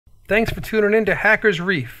Thanks for tuning in to Hackers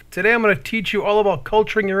Reef. Today I'm going to teach you all about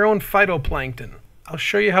culturing your own phytoplankton. I'll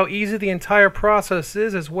show you how easy the entire process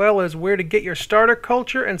is, as well as where to get your starter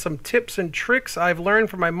culture and some tips and tricks I've learned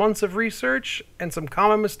from my months of research and some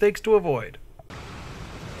common mistakes to avoid.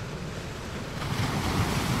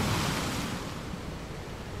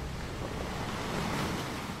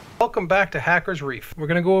 Welcome back to Hackers Reef. We're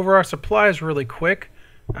going to go over our supplies really quick.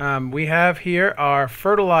 We have here our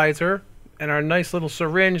fertilizer and our nice little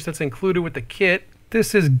syringe that's included with the kit.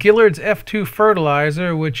 This is Guillard's F2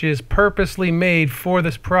 fertilizer, which is purposely made for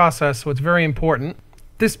this process, so it's very important.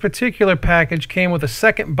 This particular package came with a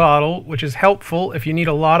second bottle, which is helpful if you need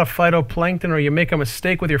a lot of phytoplankton or you make a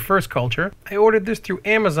mistake with your first culture. I ordered this through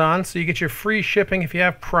Amazon, so you get your free shipping if you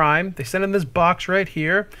have Prime. They send in this box right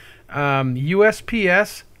here.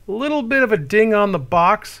 USPS, a little bit of a ding on the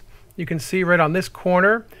box. You can see right on this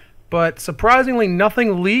corner. But surprisingly,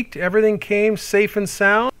 nothing leaked. Everything came safe and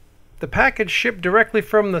sound. The package shipped directly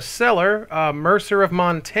from the seller, Mercer of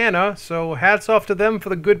Montana, so hats off to them for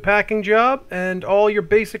the good packing job, and all your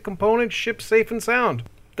basic components shipped safe and sound.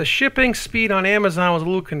 The shipping speed on Amazon was a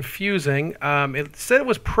little confusing. It said it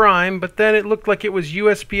was Prime, but then it looked like it was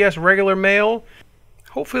USPS regular mail.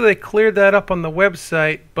 Hopefully they cleared that up on the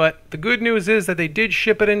website, but the good news is that they did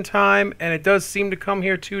ship it in time, and it does seem to come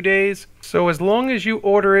here 2 days. So as long as you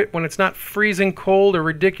order it when it's not freezing cold or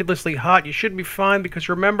ridiculously hot, you should be fine, because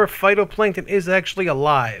remember, phytoplankton is actually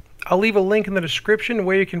alive. I'll leave a link in the description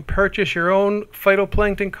where you can purchase your own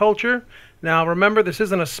phytoplankton culture. Now remember, this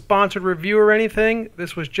isn't a sponsored review or anything.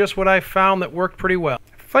 This was just what I found that worked pretty well.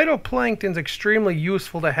 Phytoplankton is extremely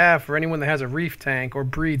useful to have for anyone that has a reef tank or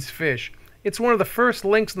breeds fish. It's one of the first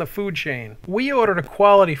links in the food chain. We ordered a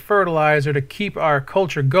quality fertilizer to keep our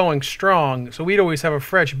culture going strong, so we'd always have a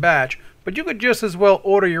fresh batch, but you could just as well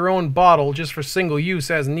order your own bottle just for single use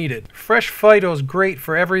as needed. Fresh phyto is great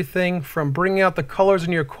for everything from bringing out the colors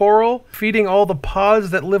in your coral, feeding all the pods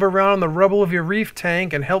that live around the rubble of your reef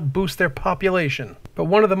tank and help boost their population. But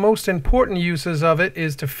one of the most important uses of it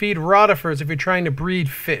is to feed rotifers if you're trying to breed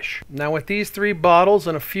fish. Now with these 3 bottles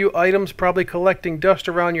and a few items probably collecting dust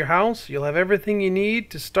around your house, you'll have everything you need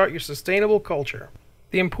to start your sustainable culture.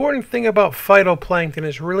 The important thing about phytoplankton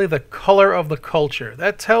is really the color of the culture.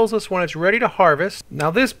 That tells us when it's ready to harvest.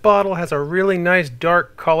 Now this bottle has a really nice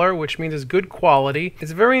dark color, which means it's good quality.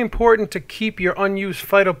 It's very important to keep your unused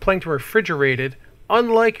phytoplankton refrigerated,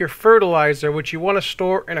 unlike your fertilizer, which you want to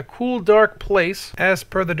store in a cool, dark place as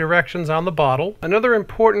per the directions on the bottle. Another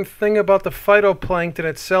important thing about the phytoplankton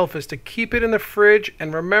itself is to keep it in the fridge,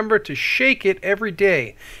 and remember to shake it every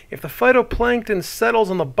day. If the phytoplankton settles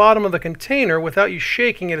on the bottom of the container without you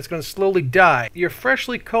shaking it, it's going to slowly die. Your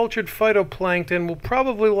freshly cultured phytoplankton will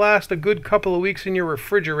probably last a good couple of weeks in your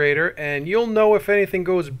refrigerator, and you'll know if anything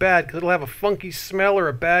goes bad because it'll have a funky smell or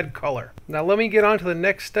a bad color. Now let me get on to the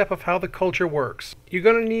next step of how the culture works. You're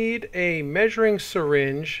going to need a measuring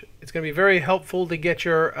syringe. It's going to be very helpful to get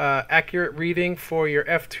your accurate reading for your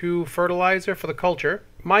F2 fertilizer for the culture.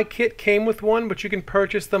 My kit came with one, but you can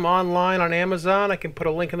purchase them online on Amazon. I can put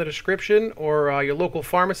a link in the description, or your local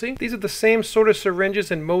pharmacy. These are the same sort of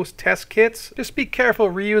syringes in most test kits. Just be careful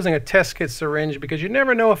reusing a test kit syringe because you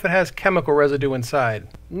never know if it has chemical residue inside.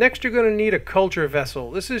 Next, you're going to need a culture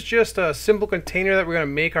vessel. This is just a simple container that we're going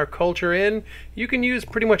to make our culture in. You can use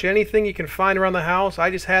pretty much anything you can find around the house.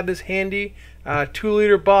 I just have this handy.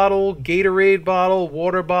 2-liter bottle, Gatorade bottle,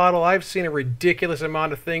 water bottle. I've seen a ridiculous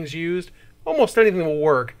amount of things used. Almost anything will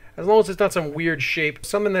work, as long as it's not some weird shape,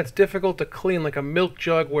 something that's difficult to clean like a milk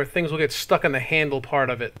jug where things will get stuck in the handle part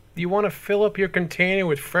of it. You want to fill up your container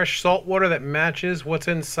with fresh salt water that matches what's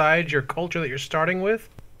inside your culture that you're starting with.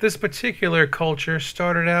 This particular culture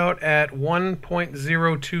started out at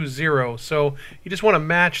 1.020, so you just want to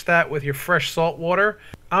match that with your fresh salt water.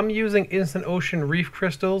 I'm using instant ocean reef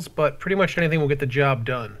crystals, but pretty much anything will get the job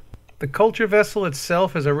done. The culture vessel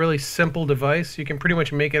itself is a really simple device. You can pretty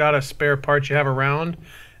much make it out of spare parts you have around.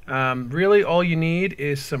 Really all you need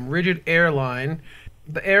is some rigid Airline.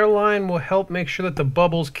 The Airline will help make sure that the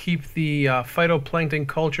bubbles keep the phytoplankton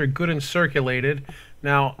culture good and circulated.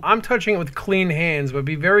 Now I'm touching it with clean hands, but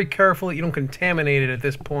be very careful that you don't contaminate it at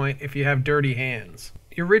this point if you have dirty hands.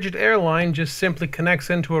 Your rigid Airline just simply connects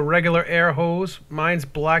into a regular air hose. Mine's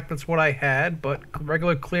black, that's what I had, but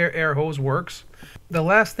regular clear air hose works. The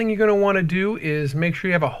last thing you're going to want to do is make sure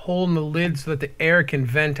you have a hole in the lid so that the air can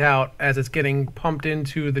vent out as it's getting pumped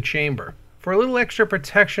into the chamber. For a little extra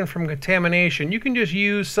protection from contamination, you can just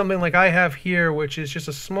use something like I have here, which is just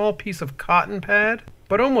a small piece of cotton pad.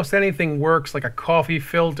 But almost anything works, like a coffee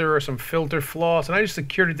filter or some filter floss, and I just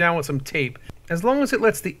secured it down with some tape. As long as it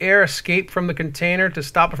lets the air escape from the container to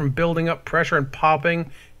stop it from building up pressure and popping,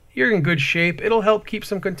 you're in good shape. It'll help keep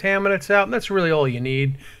some contaminants out, and that's really all you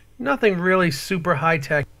need. Nothing really super high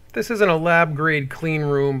tech. This isn't a lab grade clean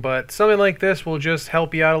room, but something like this will just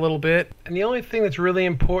help you out a little bit. And the only thing that's really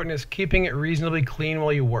important is keeping it reasonably clean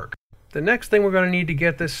while you work. The next thing we're going to need to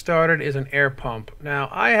get this started is an air pump. Now,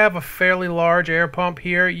 I have a fairly large air pump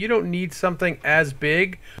here. You don't need something as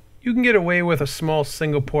big. You can get away with a small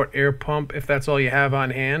single port air pump if that's all you have on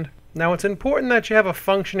hand. Now, it's important that you have a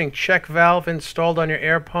functioning check valve installed on your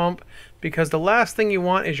air pump, because the last thing you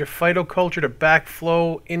want is your Phyto Culture to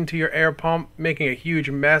backflow into your air pump, making a huge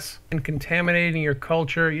mess and contaminating your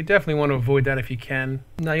culture. You definitely want to avoid that if you can.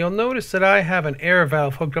 Now, you'll notice that I have an air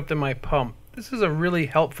valve hooked up to my pump. This is a really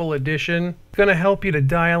helpful addition. It's going to help you to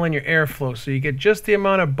dial in your airflow so you get just the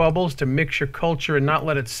amount of bubbles to mix your culture and not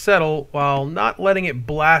let it settle, while not letting it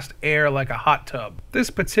blast air like a hot tub. This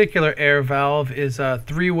particular air valve is a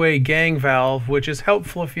three-way gang valve, which is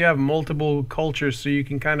helpful if you have multiple cultures so you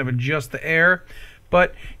can kind of adjust the air.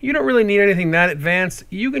 But you don't really need anything that advanced.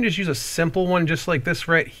 You can just use a simple one just like this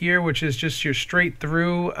right here, which is just your straight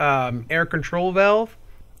through air control valve.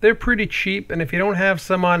 They're pretty cheap, and if you don't have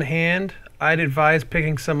some on hand, I'd advise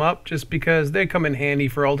picking some up just because they come in handy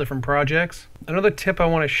for all different projects. Another tip I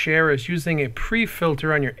want to share is using a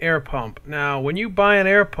pre-filter on your air pump. Now, when you buy an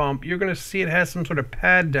air pump, you're going to see it has some sort of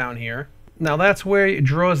pad down here. Now, that's where it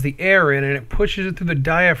draws the air in and it pushes it through the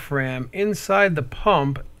diaphragm inside the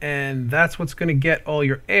pump, and that's what's going to get all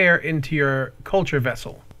your air into your culture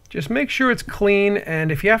vessel. Just make sure it's clean,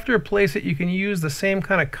 and if you have to replace it, you can use the same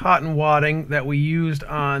kind of cotton wadding that we used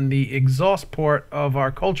on the exhaust port of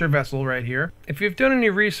our culture vessel right here. If you've done any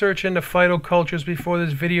research into phyto cultures before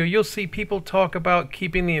this video, you'll see people talk about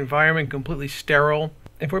keeping the environment completely sterile.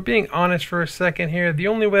 If we're being honest for a second here, the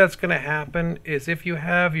only way that's going to happen is if you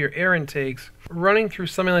have your air intakes running through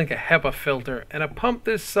something like a HEPA filter, and a pump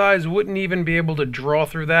this size wouldn't even be able to draw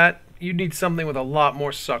through that. You'd need something with a lot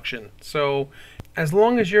more suction. So as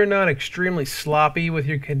long as you're not extremely sloppy with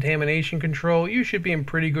your contamination control, you should be in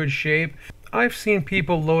pretty good shape. I've seen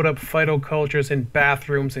people load up phyto cultures in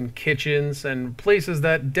bathrooms and kitchens and places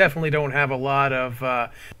that definitely don't have a lot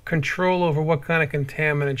of control over what kind of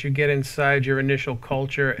contaminants you get inside your initial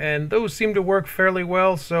culture, and those seem to work fairly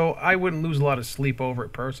well, so I wouldn't lose a lot of sleep over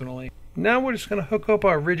it personally. Now we're just going to hook up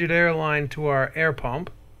our rigid airline to our air pump.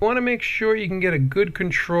 You want to make sure you can get a good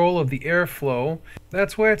control of the airflow.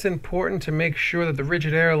 That's why it's important to make sure that the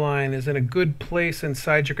rigid airline is in a good place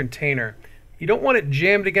inside your container. You don't want it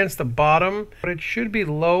jammed against the bottom, but it should be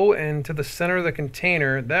low and to the center of the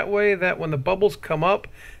container. That way that when the bubbles come up,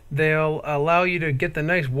 they'll allow you to get the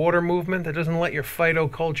nice water movement that doesn't let your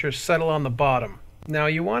phyto culture settle on the bottom. Now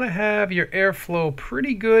you want to have your airflow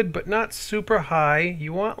pretty good, but not super high.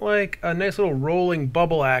 You want like a nice little rolling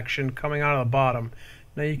bubble action coming out of the bottom.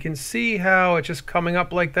 Now you can see how it's just coming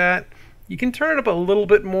up like that. You can turn it up a little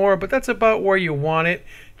bit more, but that's about where you want it,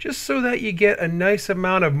 just so that you get a nice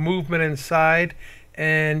amount of movement inside.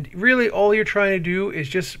 And really all you're trying to do is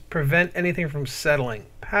just prevent anything from settling.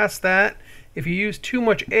 Past that, if you use too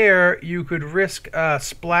much air, you could risk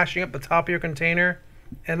splashing up the top of your container,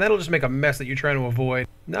 and that'll just make a mess that you're trying to avoid.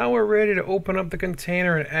 Now we're ready to open up the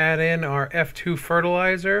container and add in our F2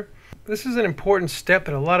 fertilizer. This is an important step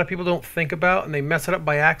that a lot of people don't think about, and they mess it up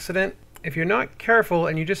by accident. If you're not careful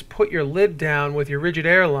and you just put your lid down with your rigid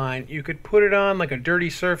airline, you could put it on like a dirty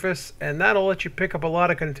surface, and that'll let you pick up a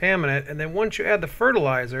lot of contaminant, and then once you add the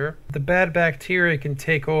fertilizer, the bad bacteria can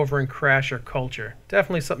take over and crash your culture.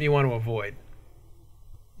 Definitely something you want to avoid.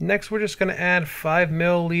 Next, we're just going to add 5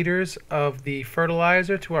 milliliters of the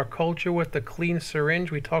fertilizer to our culture with the clean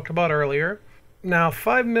syringe we talked about earlier. Now,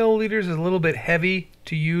 5 milliliters is a little bit heavy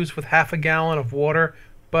to use with half a gallon of water,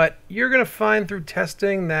 but you're going to find through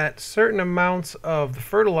testing that certain amounts of the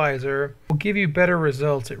fertilizer will give you better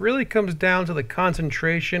results. It really comes down to the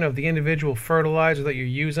concentration of the individual fertilizer that you're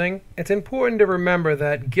using. It's important to remember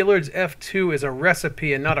that Guillard's F2 is a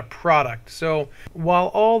recipe and not a product. So while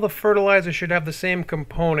all the fertilizer should have the same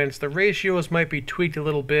components, the ratios might be tweaked a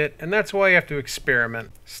little bit, and that's why you have to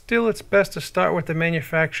experiment. Still, it's best to start with the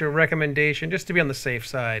manufacturer recommendation just to be on the safe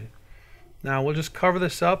side. Now we'll just cover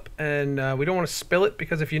this up, and we don't want to spill it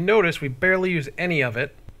because if you notice, we barely use any of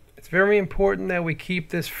it. It's very important that we keep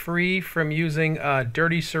this free from using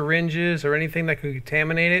dirty syringes or anything that could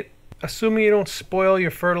contaminate it. Assuming you don't spoil your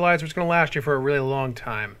fertilizer, it's going to last you for a really long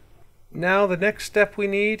time. Now the next step we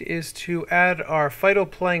need is to add our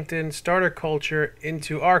Phytoplankton starter culture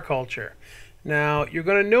into our culture. Now you're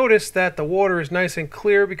going to notice that the water is nice and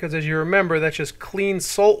clear because, as you remember, that's just clean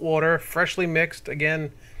salt water, freshly mixed.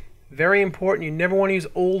 Again, very important, you never want to use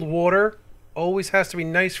old water. Always has to be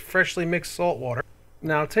nice, freshly mixed salt water.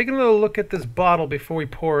 Now taking a little look at this bottle before we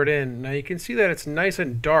pour it in. Now you can see that it's nice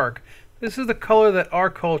and dark. This is the color that our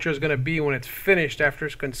culture is going to be when it's finished after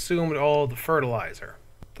it's consumed all the fertilizer.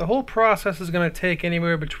 The whole process is going to take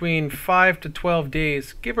anywhere between 5 to 12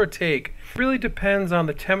 days, give or take. It really depends on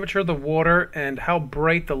the temperature of the water and how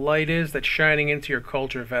bright the light is that's shining into your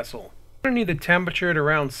culture vessel. You're going to need the temperature at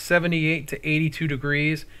around 78 to 82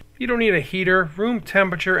 degrees. You don't need a heater. Room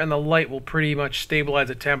temperature and the light will pretty much stabilize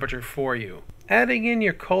the temperature for you. Adding in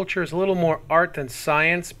your culture is a little more art than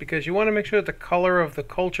science because you want to make sure that the color of the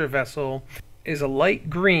culture vessel is a light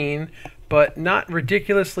green, but not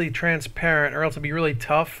ridiculously transparent or else it'll be really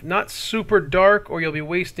tough. Not super dark or you'll be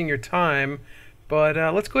wasting your time. But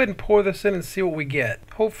let's go ahead and pour this in and see what we get.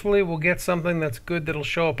 Hopefully we'll get something that's good that'll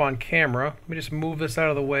show up on camera. Let me just move this out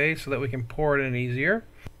of the way so that we can pour it in easier.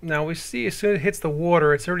 Now we see as soon as it hits the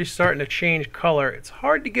water, it's already starting to change color. It's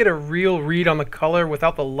hard to get a real read on the color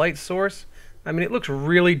without the light source. I mean, it looks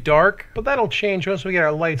really dark, but that'll change once we get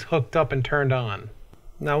our lights hooked up and turned on.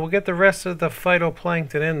 Now we'll get the rest of the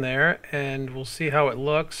phytoplankton in there and we'll see how it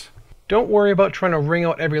looks. Don't worry about trying to wring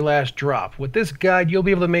out every last drop. With this guide, you'll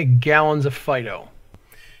be able to make gallons of phyto.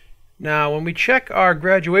 Now, when we check our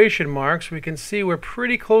graduation marks, we can see we're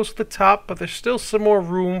pretty close to the top, but there's still some more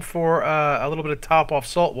room for a little bit of top-off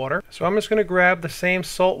salt water. So I'm just going to grab the same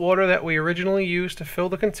salt water that we originally used to fill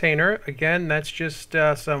the container. Again, that's just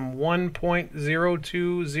some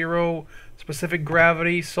 1.020 specific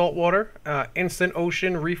gravity salt water, instant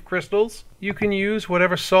ocean reef crystals. You can use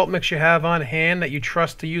whatever salt mix you have on hand that you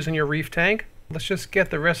trust to use in your reef tank. Let's just get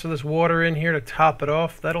the rest of this water in here to top it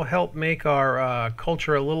off. That'll help make our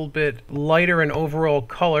culture a little bit lighter in overall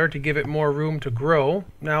color to give it more room to grow.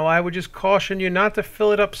 Now I would just caution you not to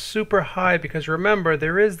fill it up super high because remember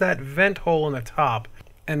there is that vent hole in the top.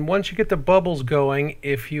 And once you get the bubbles going,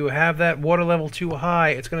 if you have that water level too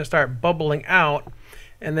high, it's going to start bubbling out.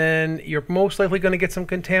 And then you're most likely going to get some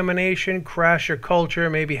contamination, crash your culture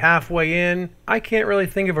maybe halfway in. I can't really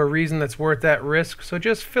think of a reason that's worth that risk, so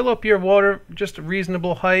just fill up your water just a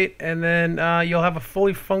reasonable height and then you'll have a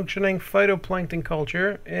fully functioning phytoplankton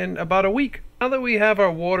culture in about a week. Now that we have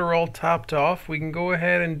our water all topped off, we can go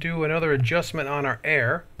ahead and do another adjustment on our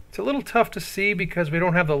air. It's a little tough to see because we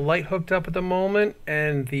don't have the light hooked up at the moment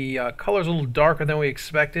and the color's a little darker than we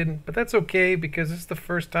expected, but that's okay because this is the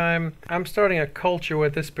first time I'm starting a culture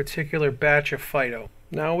with this particular batch of phyto.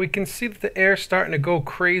 Now we can see that the air's starting to go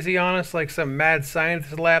crazy on us like some mad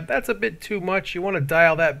scientist lab. That's a bit too much. You want to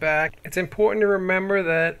dial that back. It's important to remember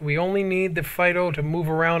that we only need the phyto to move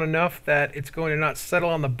around enough that it's going to not settle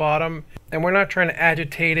on the bottom, and we're not trying to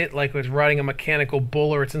agitate it like it's riding a mechanical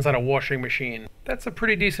bull or it's inside a washing machine. That's a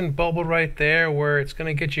pretty decent bubble right there where it's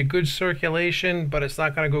going to get you good circulation, but it's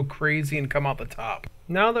not going to go crazy and come out the top.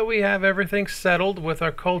 Now that we have everything settled with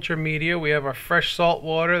our culture media, we have our fresh salt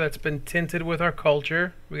water that's been tinted with our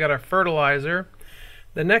culture. We got our fertilizer.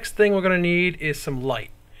 The next thing we're going to need is some light.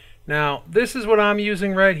 Now, this is what I'm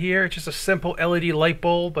using right here. It's just a simple LED light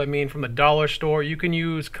bulb. I mean, from the dollar store. You can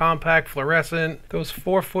use compact fluorescent, those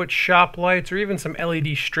 4-foot shop lights, or even some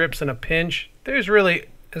LED strips in a pinch. There's really,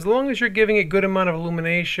 as long as you're giving it a good amount of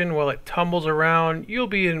illumination while it tumbles around, you'll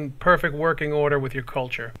be in perfect working order with your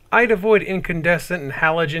culture. I'd avoid incandescent and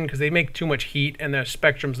halogen because they make too much heat and their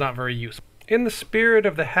spectrum's not very useful. In the spirit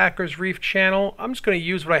of the Hackers Reef channel, I'm just going to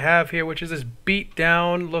use what I have here, which is this beat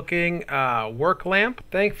down looking work lamp.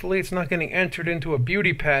 Thankfully, it's not getting entered into a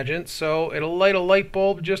beauty pageant, so it'll light a light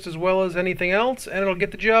bulb just as well as anything else, and it'll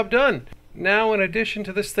get the job done. Now, in addition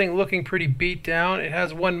to this thing looking pretty beat down, it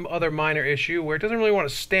has one other minor issue where it doesn't really want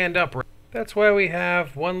to stand up right. That's why we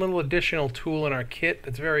have one little additional tool in our kit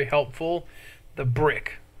that's very helpful, the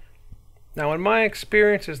brick. Now, in my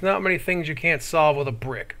experience, there's not many things you can't solve with a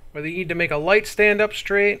brick. Whether you need to make a light stand up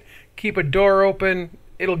straight, keep a door open,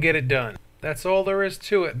 it'll get it done. That's all there is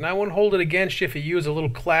to it, and I won't hold it against you if you use a little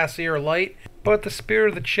classier light, but the spirit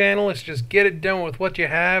of the channel is just get it done with what you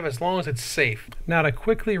have as long as it's safe. Now to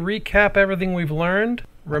quickly recap everything we've learned,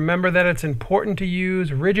 remember that it's important to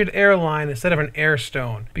use rigid Airline instead of an air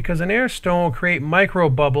stone, because an air stone will create micro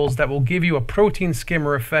bubbles that will give you a protein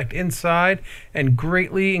skimmer effect inside and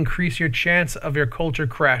greatly increase your chance of your culture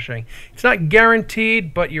crashing. It's not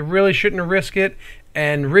guaranteed, but you really shouldn't risk it,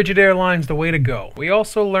 and rigid Airline's the way to go. We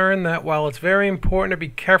also learned that while it's very important to be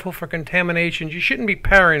careful for contaminations, you shouldn't be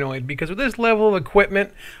paranoid, because with this level of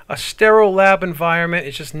equipment, a sterile lab environment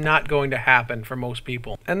is just not going to happen for most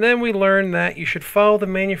people. And then we learned that you should follow the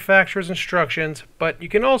manufacturer's instructions, but you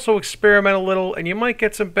can also experiment a little and you might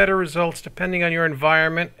get some better results depending on your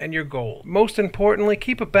environment and your goal. Most importantly,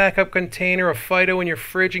 keep a backup container of phyto in your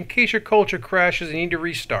fridge in case your culture crashes and you need to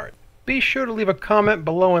restart. Be sure to leave a comment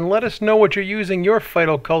below and let us know what you're using your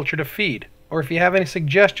Phyto Culture to feed, or if you have any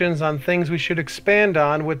suggestions on things we should expand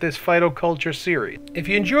on with this Phyto Culture series. If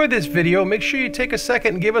you enjoyed this video, make sure you take a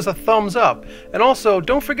second and give us a thumbs up. And also,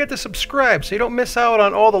 don't forget to subscribe so you don't miss out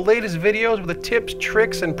on all the latest videos with the tips,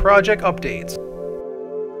 tricks, and project updates.